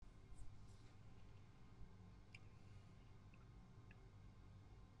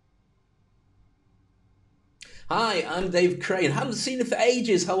Hi, I'm Dave Crane. Haven't seen you for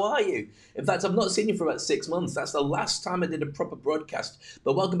ages. How are you? In fact, I've not seen you for about 6 months. That's the last time I did a proper broadcast.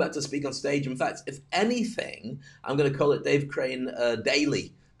 But welcome back to Speak on Stage. In fact, if anything, I'm going to call it Dave Crane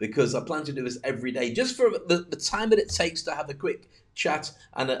Daily because I plan to do this every day, just for the time that it takes to have a quick chat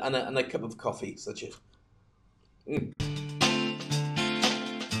and a cup of coffee, such as.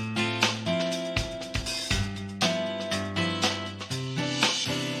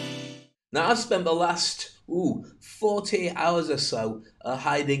 Now, I've spent the last 48 hours or so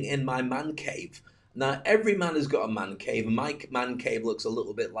hiding in my man cave. Now, every man has got a man cave, and my man cave looks a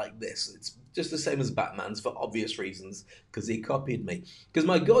little bit like this. It's just the same as Batman's for obvious reasons, because he copied me. Because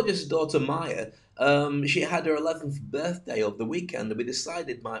my gorgeous daughter Maya, she had her 11th birthday over the weekend, and we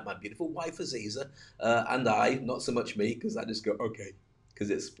decided, my beautiful wife Aziza and I, not so much me, because I just go, okay, because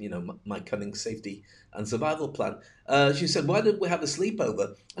it's my cunning safety and survival plan. She said, "Why don't we have a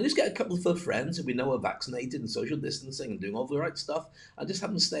sleepover and just get a couple of her friends who we know are vaccinated and social distancing and doing all the right stuff, and just have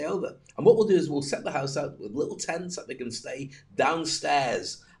them stay over? And what we'll do is we'll set the house out with little tents that they can stay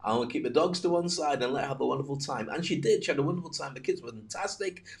downstairs." And we'll keep the dogs to one side and let her have a wonderful time. And she did. She had a wonderful time. The kids were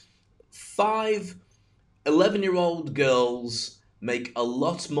fantastic. 5 11-year-old girls make a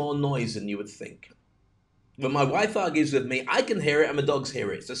lot more noise than you would think. When my wife argues with me, I can hear it and my dogs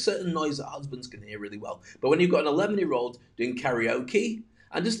hear it. It's a certain noise that husbands can hear really well. But when you've got an 11-year-old doing karaoke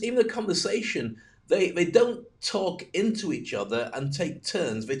and just even the conversation, they don't talk into each other and take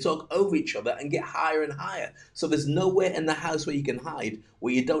turns. They talk over each other and get higher and higher. So there's nowhere in the house where you can hide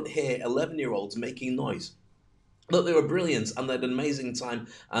where you don't hear 11-year-olds making noise. But they were brilliant and they had an amazing time,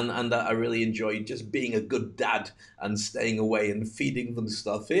 and I really enjoyed just being a good dad and staying away and feeding them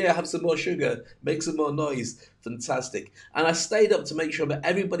stuff. Here, have some more sugar, make some more noise. Fantastic. And I stayed up to make sure that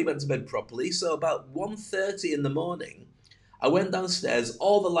everybody went to bed properly. So about 1:30 in the morning, I went downstairs,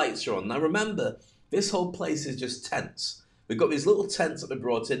 all the lights are on. Now remember, this whole place is just tents. We've got these little tents that we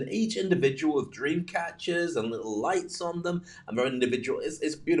brought in, each individual with dream catchers and little lights on them, and they're individual.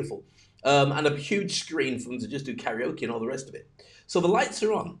 It's beautiful. And a huge screen for them to just do karaoke and all the rest of it. So the lights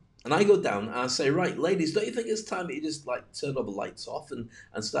are on, and I go down and I say, right, ladies, don't you think it's time that you just turn all the lights off and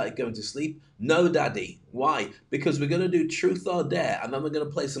start going to sleep? No, Daddy. Why? Because we're going to do Truth or Dare, and then we're going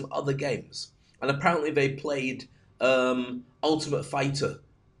to play some other games. And apparently they played Ultimate Fighter,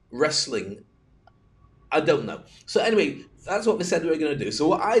 wrestling. I don't know. So anyway, that's what they said we were going to do. So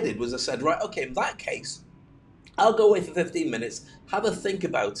what I did was I said, right, okay, in that case, I'll go away for 15 minutes, have a think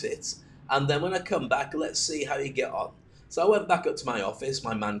about it, and then when I come back, let's see how you get on. So I went back up to my office,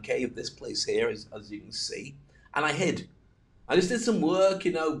 my man cave, this place here, as you can see, and I hid. I just did some work,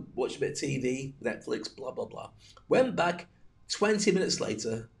 watched a bit of TV, Netflix, blah, blah, blah. Went back 20 minutes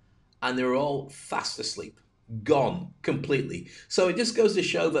later, and they were all fast asleep. Gone completely. So it just goes to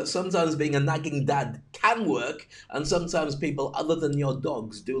show that sometimes being a nagging dad can work, and sometimes people other than your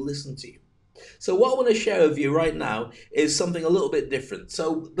dogs do listen to you. So what I want to share with you right now is something a little bit different.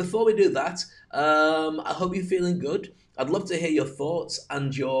 So before we do that, I hope you're feeling good. I'd love to hear your thoughts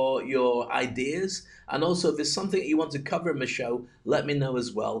and your ideas. And also, if there's something that you want to cover in the show, let me know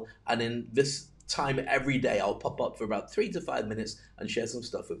as well. And in this time every day, I'll pop up for about 3 to 5 minutes and share some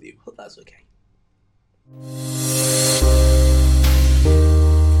stuff with you. Hope that's okay.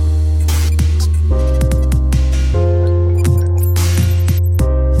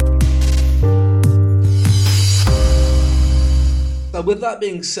 So with that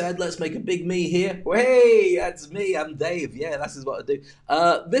being said, let's make a big me here. Hey, that's me. I'm Dave. Yeah, this is what I do.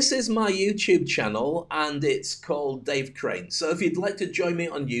 This is my YouTube channel, and it's called Dave Crane. So if you'd like to join me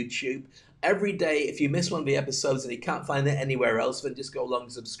on YouTube, every day, if you miss one of the episodes and you can't find it anywhere else, then just go along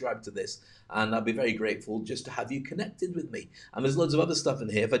and subscribe to this. And I'll be very grateful just to have you connected with me. And there's loads of other stuff in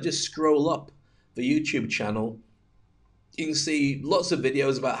here. If I just scroll up the YouTube channel, you can see lots of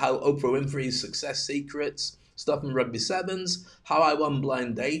videos about how Oprah Winfrey's success secrets, stuff from Rugby Sevens, how I won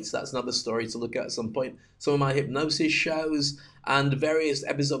blind dates, that's another story to look at some point, some of my hypnosis shows, and various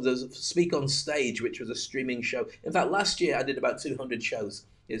episodes of Speak on Stage, which was a streaming show. In fact, last year I did about 200 shows,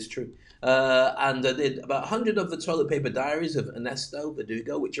 it's true. And I did about 100 of the Toilet Paper Diaries of Ernesto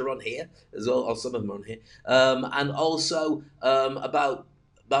Verdugo, which are on here as well, or some of them are on here. And also about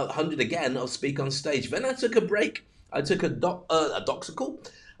 100 again of Speak on Stage. Then I took a break. I took a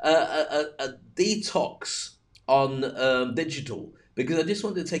detox on digital, because I just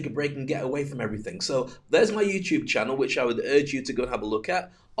wanted to take a break and get away from everything. So there's my YouTube channel, which I would urge you to go and have a look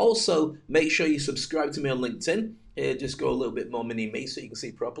at. Also, make sure you subscribe to me on LinkedIn. Here, just go a little bit more mini-me so you can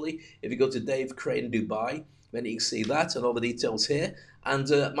see properly. If you go to Dave Crane Dubai, then you can see that and all the details here. And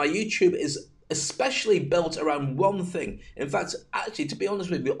my YouTube is especially built around one thing. In fact, actually, to be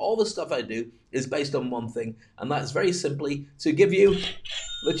honest with you, all the stuff I do is based on one thing, and that's very simply to give you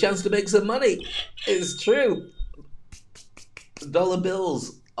the chance to make some money. It's true. Dollar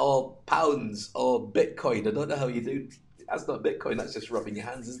bills or pounds or Bitcoin. I don't know how you do. That's not Bitcoin. That's just rubbing your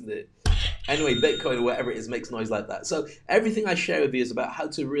hands, isn't it? Anyway, Bitcoin or whatever it is makes noise like that. So everything I share with you is about how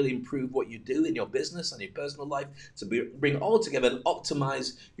to really improve what you do in your business and your personal life to bring all together and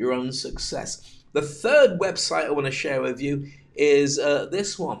optimize your own success. The third website I want to share with you is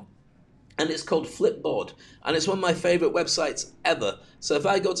this one. And it's called Flipboard, and it's one of my favorite websites ever. So if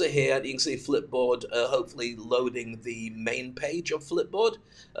I go to here, you can see Flipboard hopefully loading the main page of Flipboard.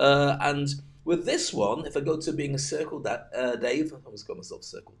 And with this one, if I go to being a Circle Dave, I always call myself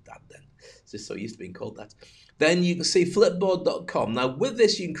Circle Dad then, it's just so used to being called that, then you can see flipboard.com. Now with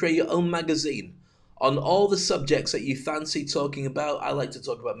this, you can create your own magazine on all the subjects that you fancy talking about. I like to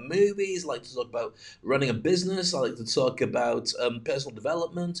talk about movies, I like to talk about running a business, I like to talk about personal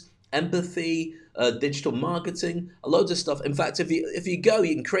development, empathy, digital marketing, a load of stuff. In fact, if you go,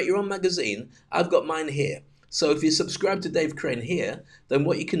 you can create your own magazine. I've got mine here. So if you subscribe to Dave Crane here, then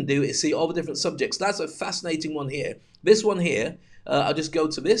what you can do is see all the different subjects. That's a fascinating one here. This one here, I'll just go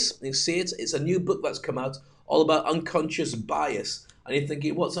to this. You see it. It's a new book that's come out all about unconscious bias. And you're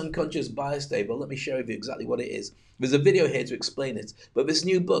thinking, what's unconscious bias, Dave? Well, let me share with you exactly what it is. There's a video here to explain it. But this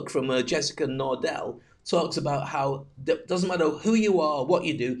new book from Jessica Nordell talks about how it doesn't matter who you are, what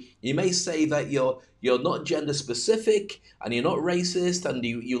you do. You may say that you're not gender specific and you're not racist and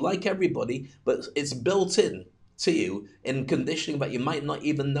you like everybody, but it's built in to you in conditioning that you might not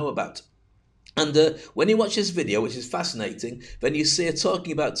even know about. And when you watch this video, which is fascinating, then you see her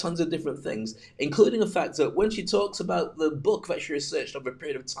talking about tons of different things, including the fact that when she talks about the book that she researched over a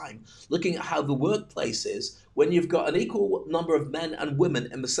period of time, looking at how the workplace is, when you've got an equal number of men and women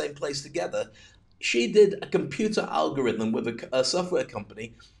in the same place together, she did a computer algorithm with a software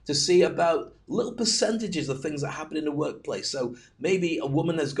company to see about little percentages of things that happen in the workplace. So maybe a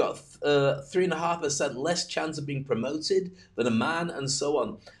woman has got 3.5% less chance of being promoted than a man, and so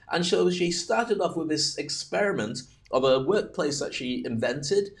on. And so she started off with this experiment of a workplace that she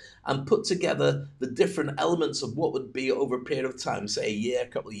invented and put together the different elements of what would be over a period of time, say a year, a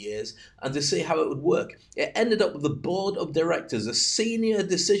couple of years, and to see how it would work. It ended up with the board of directors, a senior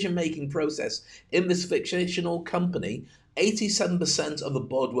decision-making process in this fictional company. 87% of the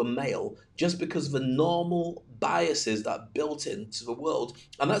board were male just because of the normal biases that are built into the world.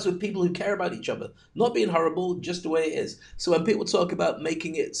 And that's with people who care about each other. Not being horrible, just the way it is. So when people talk about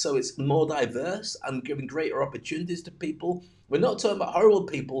making it so it's more diverse and giving greater opportunities to people, we're not talking about horrible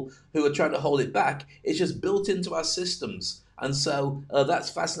people who are trying to hold it back. It's just built into our systems. And so that's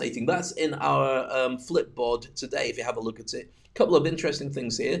fascinating. That's in our Flipboard today, if you have a look at it. Couple of interesting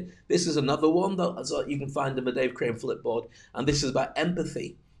things here. This is another one that you can find in the Dave Crane Flipboard, and this is about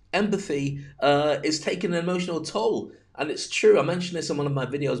empathy. Empathy is taking an emotional toll, and it's true. I mentioned this in one of my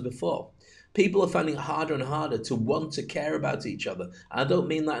videos before. People are finding it harder and harder to want to care about each other. And I don't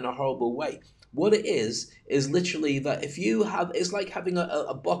mean that in a horrible way. What it is literally that if you have, it's like having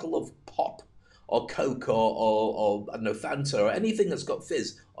a bottle of pop or Coke or I don't know, Fanta or anything that's got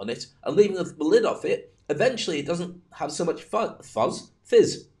fizz on it, and leaving the lid off it. Eventually, it doesn't have so much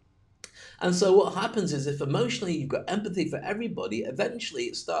fizz. And so what happens is if emotionally you've got empathy for everybody, eventually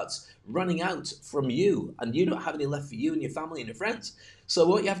it starts running out from you and you don't have any left for you and your family and your friends. So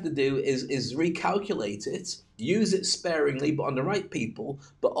what you have to do is recalculate it, use it sparingly but on the right people,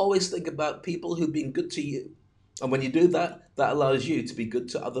 but always think about people who've been good to you. And when you do that, that allows you to be good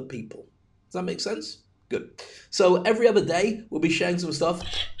to other people. Does that make sense? Good. So every other day, we'll be sharing some stuff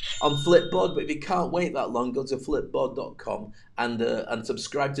on Flipboard, but if you can't wait that long, go to flipboard.com and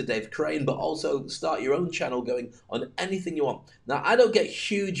subscribe to Dave Crane, but also start your own channel going on anything you want. Now, I don't get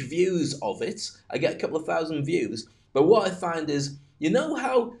huge views of it. I get a couple of thousand views, but what I find is, you know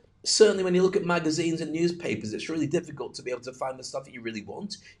how certainly when you look at magazines and newspapers, it's really difficult to be able to find the stuff that you really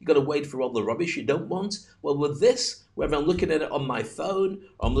want. You've got to wait for all the rubbish you don't want. Well, with this, whether I'm looking at it on my phone,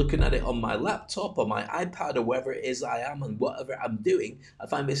 or I'm looking at it on my laptop, or my iPad, or wherever it is I am and whatever I'm doing, I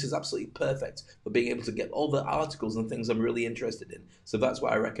find this is absolutely perfect for being able to get all the articles and things I'm really interested in. So that's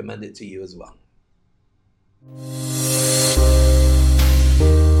why I recommend it to you as well.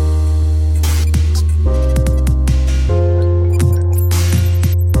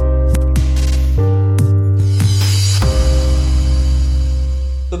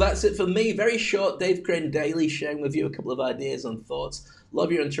 So that's it for me. Very short Dave Crane Daily, sharing with you a couple of ideas and thoughts.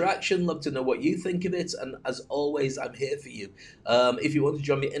 Love your interaction. Love to know what you think of it. And as always, I'm here for you. If you want to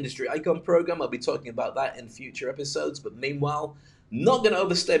join the Industry Icon program, I'll be talking about that in future episodes. But meanwhile, Not going to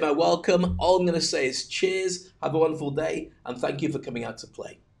overstay my welcome. All I'm going to say is cheers, have a wonderful day, and thank you for coming out to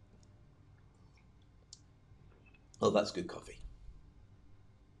play. Oh, that's good coffee.